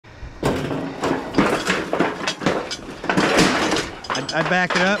I'd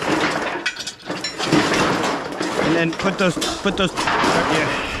back it up, and then put those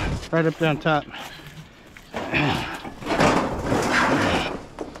right up there on top.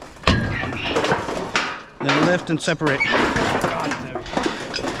 Then lift and separate.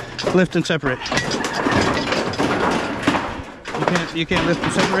 Lift and separate. You can't lift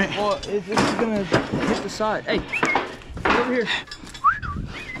and separate? Well, this is gonna hit the side. Hey, get over here.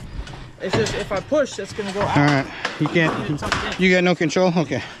 It's just if I push, that's gonna go out. All right. You can't. You got no control.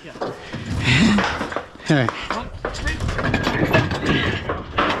 Okay. Yeah. All right.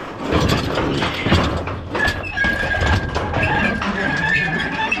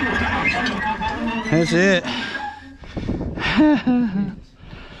 That's it.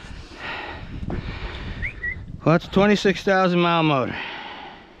 Well, that's a 26,000 mile motor.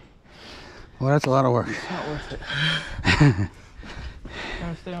 Well, that's a lot of work. It's not worth it. Can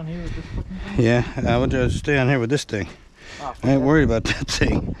I stay on here with this fucking thing? Yeah, I would just stay on here with this thing. Oh, I ain't worried about that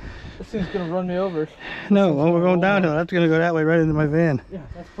thing. This thing's gonna run me over. No, well, we're going downhill. That's gonna go that way right into my van. Yeah,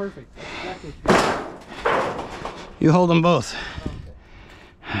 that's perfect. That's exactly. You hold them both.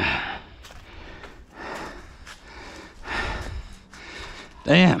 Okay.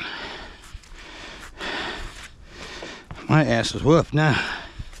 Damn. My ass is whooped now.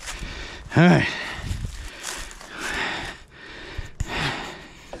 All right.